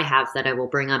theory I have that I will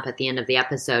bring up at the end of the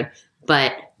episode.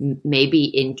 But maybe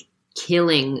in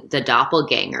killing the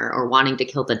doppelganger or wanting to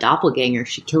kill the doppelganger,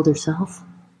 she killed herself.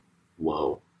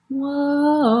 Whoa.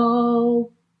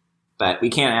 But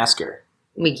we can't ask her.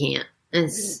 We can't.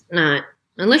 It's not.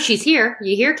 Unless she's here.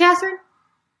 You here, Catherine?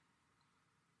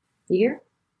 You here?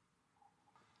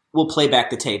 We'll play back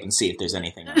the tape and see if there's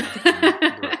anything in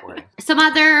the recording. Some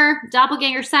other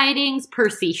doppelganger sightings.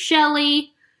 Percy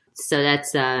Shelley. So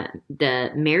that's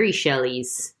the Mary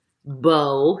Shelley's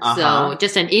beau. So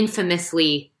just an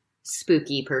infamously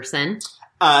spooky person.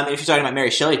 If you're talking about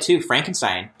Mary Shelley, too,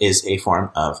 Frankenstein is a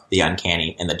form of the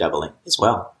uncanny and the doubling as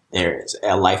well. There's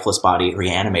a lifeless body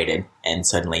reanimated, and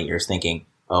suddenly you're thinking,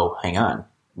 oh, hang on.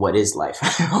 What is life?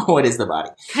 What is the body?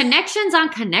 Connections on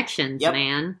connections,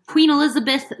 man. Queen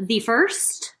Elizabeth I,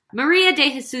 Maria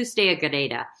de Jesus de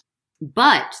Agreda.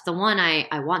 But the one I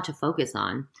want to focus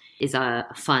on is a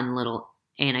fun little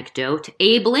anecdote.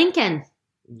 Abe Lincoln.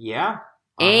 Yeah.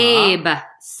 Abe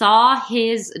saw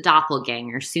his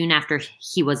doppelganger soon after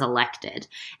he was elected.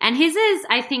 And his is,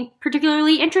 I think,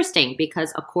 particularly interesting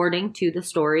because according to the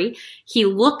story, he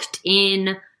looked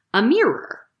in a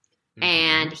mirror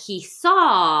and he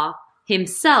saw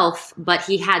himself, but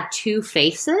he had two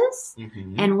faces.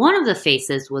 And one of the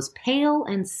faces was pale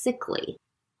and sickly.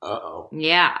 Uh-oh.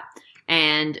 Yeah.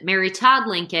 And Mary Todd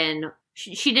Lincoln,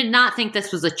 she did not think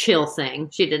this was a chill thing.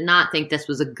 She did not think this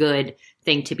was a good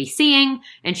thing to be seeing.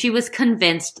 And she was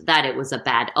convinced that it was a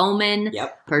bad omen.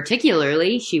 Yep.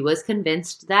 Particularly, she was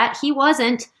convinced that he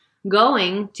wasn't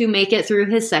going to make it through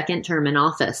his second term in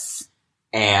office.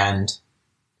 And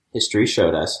history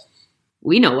showed us.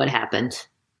 We know what happened.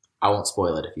 I won't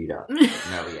spoil it if you don't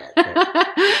know yet.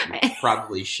 But you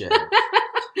probably should.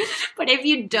 But if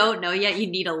you don't know yet, you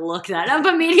need to look that up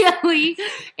immediately.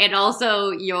 And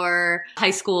also, your high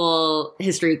school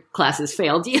history classes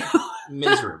failed you.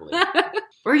 Miserably.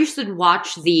 Or you should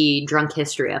watch the Drunk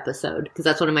History episode, because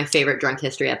that's one of my favorite Drunk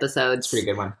History episodes. Pretty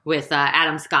good one. With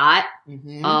Adam Scott.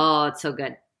 Oh, it's so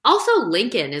good. Also,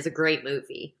 Lincoln is a great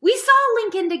movie. We saw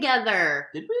Lincoln together.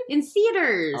 Did we? In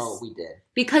theaters. Oh, we did.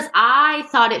 Because I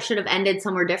thought it should have ended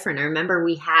somewhere different. I remember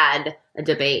we had a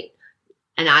debate.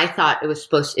 And I thought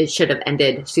it should have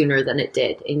ended sooner than it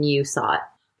did. And you saw it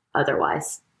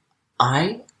otherwise. I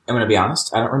am going to be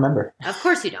honest. I don't remember. Of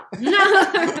course you don't.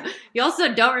 You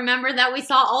also don't remember that we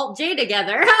saw Alt J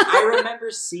together. I remember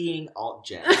seeing Alt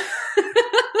J.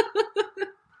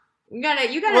 You gotta.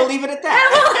 We'll leave it at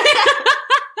that.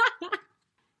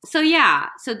 So yeah.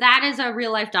 So that is a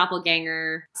real life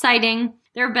doppelganger sighting.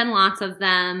 There have been lots of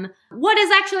them. What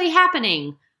is actually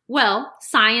happening? Well,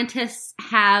 scientists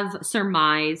have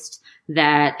surmised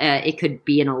that it could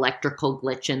be an electrical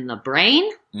glitch in the brain,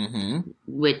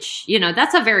 which,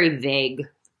 that's a very vague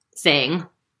thing,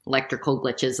 electrical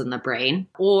glitches in the brain,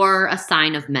 or a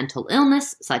sign of mental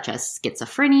illness, such as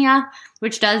schizophrenia,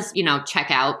 which does,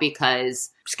 check out because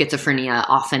schizophrenia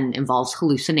often involves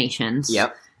hallucinations.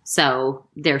 Yep. So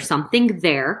there's something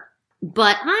there.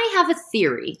 But I have a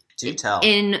theory. Do tell.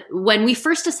 When we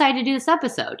first decided to do this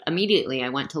episode, immediately I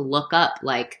went to look up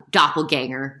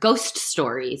doppelganger ghost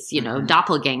stories,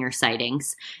 doppelganger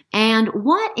sightings. And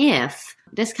what if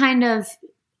this kind of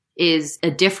is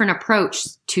a different approach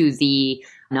to the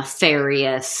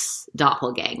nefarious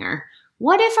doppelganger?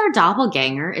 What if our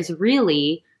doppelganger is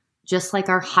really just like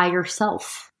our higher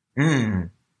self?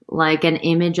 Like an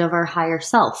image of our higher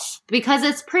self? Because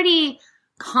it's pretty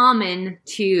common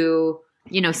to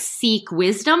seek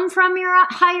wisdom from your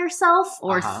higher self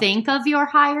or think of your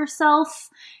higher self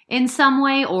in some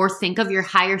way or think of your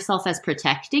higher self as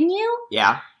protecting you.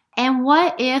 Yeah. And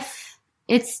what if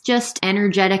it's just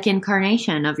energetic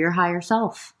incarnation of your higher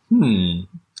self?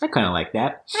 I kind of like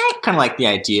that. I kind of like the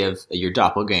idea of your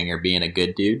doppelganger being a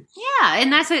good dude. Yeah,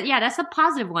 and that's a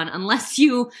positive one. Unless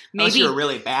you unless you're a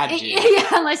really bad dude. Yeah,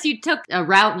 unless you took a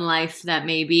route in life that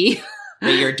maybe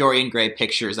that your Dorian Gray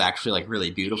picture is actually like really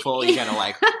beautiful. You gotta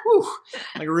like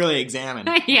really examine.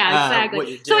 Yeah,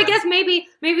 exactly. So I guess maybe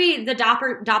the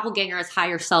doppelganger's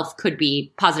higher self could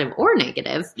be positive or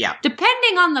negative. Yeah,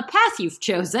 depending on the path you've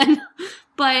chosen.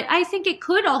 But I think it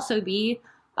could also be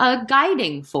a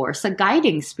guiding force, a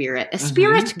guiding spirit, a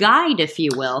spirit guide, if you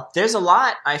will. There's a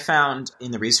lot I found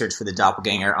in the research for the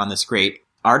doppelganger on this great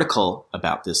article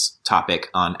about this topic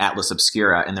on Atlas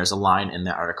Obscura, and there's a line in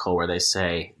the article where they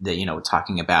say that,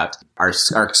 talking about our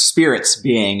spirits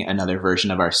being another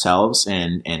version of ourselves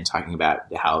and talking about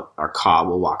how our ka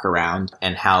will walk around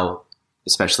and how,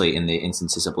 especially in the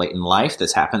instances of late in life,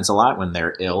 this happens a lot when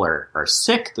they're ill or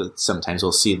sick. Sometimes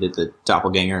we'll see that the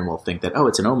doppelganger and we'll think that,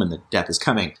 it's an omen that death is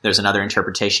coming. There's another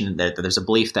interpretation that there's a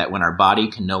belief that when our body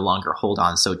can no longer hold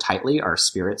on so tightly, our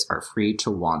spirits are free to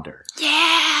wander. Yeah!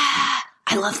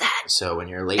 I love that. So when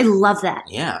you're late... I love that.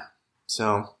 Yeah.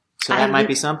 So that might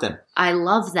be something. I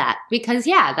love that. Because,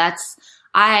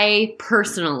 I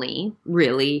personally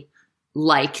really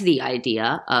like the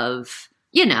idea of...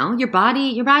 your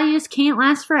body just can't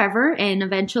last forever, and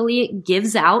eventually it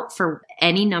gives out for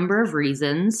any number of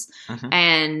reasons.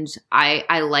 And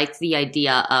I like the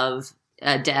idea of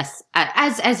death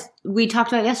as we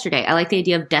talked about yesterday. I like the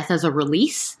idea of death as a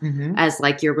release, as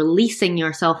like you're releasing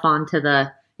yourself into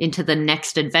the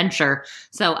next adventure.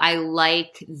 So I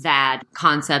like that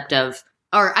concept of.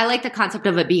 Or I like the concept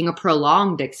of it being a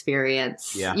prolonged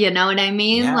experience. Yeah. You know what I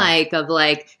mean?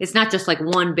 Yeah. It's not just like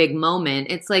one big moment.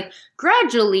 It's like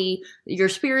gradually your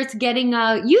spirit's getting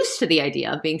used to the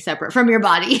idea of being separate from your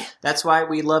body. That's why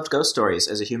we loved ghost stories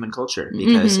as a human culture.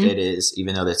 Because it is,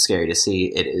 even though that's scary to see,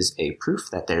 it is a proof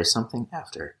that there's something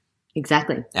after.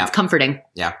 Exactly. Yeah. It's comforting.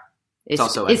 Yeah. It's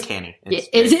also uncanny. Yep.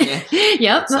 It's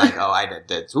like,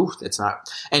 it's not.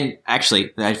 And actually,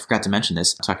 I forgot to mention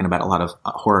this, talking about a lot of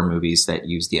horror movies that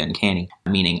use the uncanny,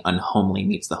 meaning unhomely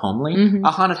meets the homely. A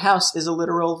haunted house is a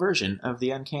literal version of the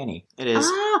uncanny. It is.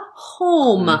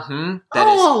 Home.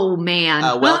 Man.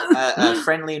 A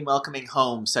friendly and welcoming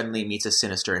home suddenly meets a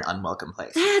sinister and unwelcome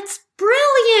place. That's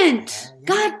brilliant.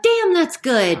 God damn, that's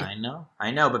good. I know.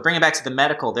 But bring it back to the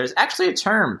medical. There's actually a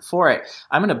term for it.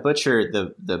 I'm going to butcher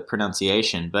the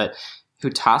pronunciation, but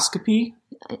hutoscopy?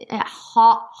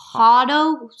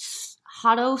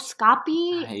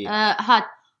 Hotoscopy?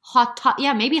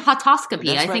 Maybe hotoscopy.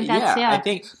 That's I think that's I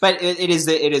think, but it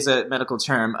is a medical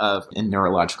term in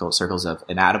neurological circles of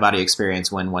an out of body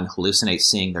experience when one hallucinates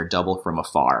seeing their double from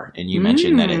afar. And you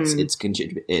mentioned that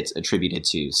it's attributed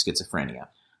to schizophrenia.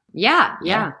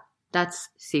 Yeah. That's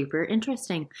super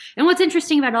interesting. And what's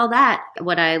interesting about all that,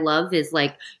 what I love is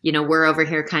we're over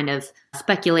here kind of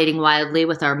speculating wildly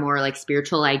with our more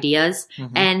spiritual ideas.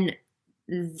 And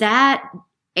that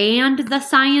and the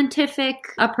scientific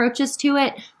approaches to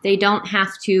it, it doesn't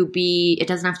have to be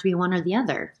one or the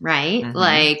other,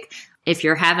 right? If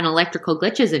you're having electrical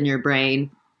glitches in your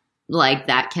brain,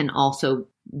 that can also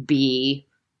be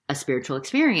a spiritual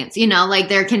experience.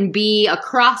 There can be a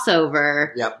crossover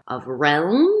of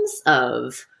realms,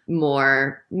 of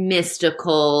more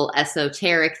mystical,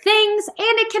 esoteric things,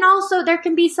 and there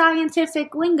can be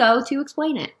scientific lingo to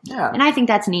explain it. Yeah. And I think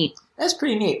that's neat. That's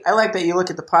pretty neat. I like that you look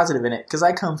at the positive in it, because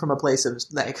I come from a place of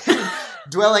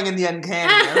dwelling in the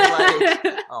uncanny.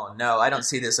 I'm oh no, I don't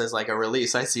see this as a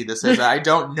release. I see this as I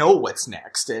don't know what's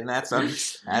next, and that's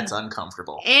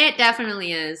uncomfortable. It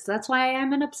definitely is. That's why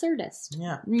I'm an absurdist.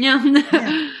 Yeah.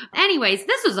 Anyways,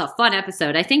 this was a fun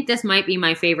episode. I think this might be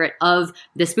my favorite of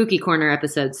the Spooky Corner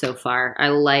episodes so far. I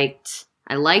liked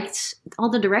all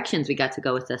the directions we got to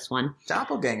go with this one.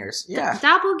 Doppelgangers, yeah.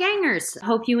 Doppelgangers.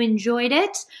 Hope you enjoyed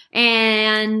it.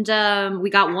 And we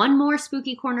got one more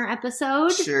Spooky Corner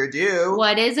episode. Sure do.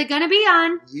 What is it going to be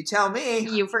on? You tell me.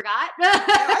 You forgot?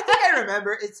 I think I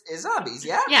remember. It's zombies,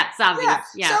 yeah? Yeah, zombies.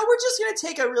 Yeah. So we're just going to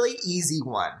take a really easy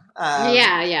one.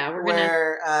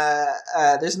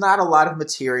 There's not a lot of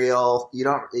material. You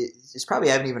probably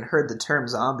haven't even heard the term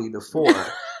zombie before.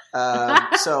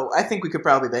 So I think we could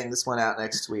probably bang this one out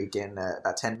next week in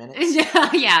about 10 minutes.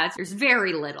 Yeah, there's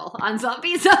very little on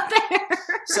zombies out there.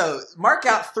 So mark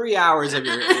out 3 hours of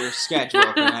your schedule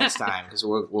for next time, because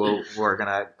we're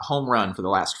gonna home run for the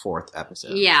last 4th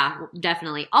episode. Yeah,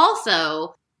 definitely.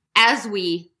 Also, as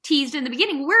we teased in the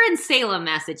beginning, we're in Salem,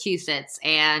 Massachusetts,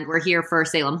 and we're here for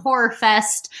Salem Horror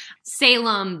Fest.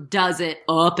 Salem does it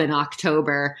up in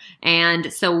October,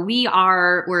 and so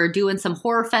we're doing some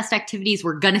Horror Fest activities.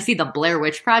 We're gonna see the Blair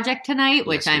Witch Project tonight,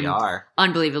 which I'm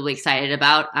unbelievably excited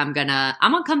about. I'm gonna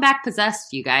come back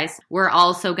possessed, you guys. We're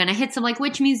also gonna hit some like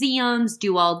witch museums,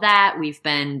 do all that. We've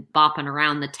been bopping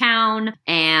around the town,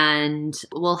 and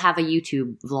we'll have a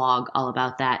YouTube vlog all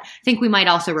about that. I think we might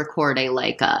also record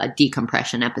a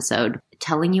decompression episode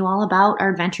telling you all about our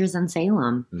adventures in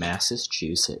Salem.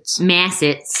 Massachusetts.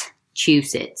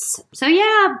 So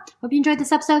yeah, hope you enjoyed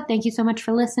this episode. Thank you so much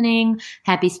for listening.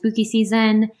 Happy spooky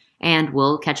season, and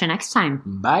we'll catch you next time.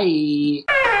 Bye.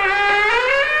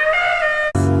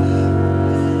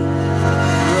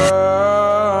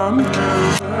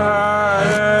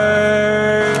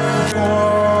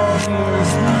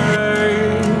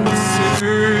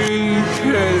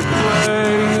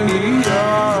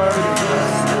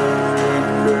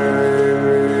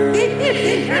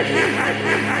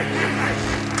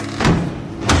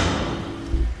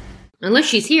 Unless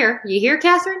she's here. You here,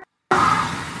 Catherine?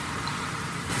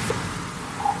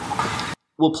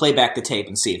 We'll play back the tape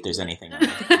and see if there's anything on the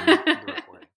recording.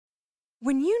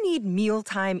 When you need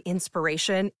mealtime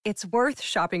inspiration, it's worth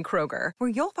shopping Kroger, where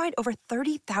you'll find over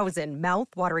 30,000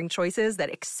 mouth-watering choices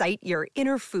that excite your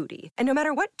inner foodie. And no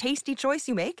matter what tasty choice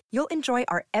you make, you'll enjoy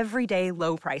our everyday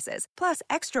low prices, plus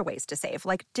extra ways to save,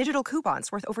 like digital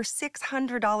coupons worth over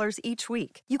 $600 each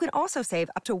week. You can also save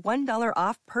up to $1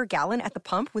 off per gallon at the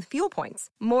pump with fuel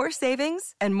points. More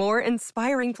savings and more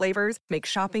inspiring flavors make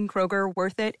shopping Kroger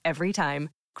worth it every time.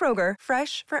 Kroger,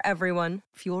 fresh for everyone.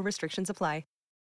 Fuel restrictions apply.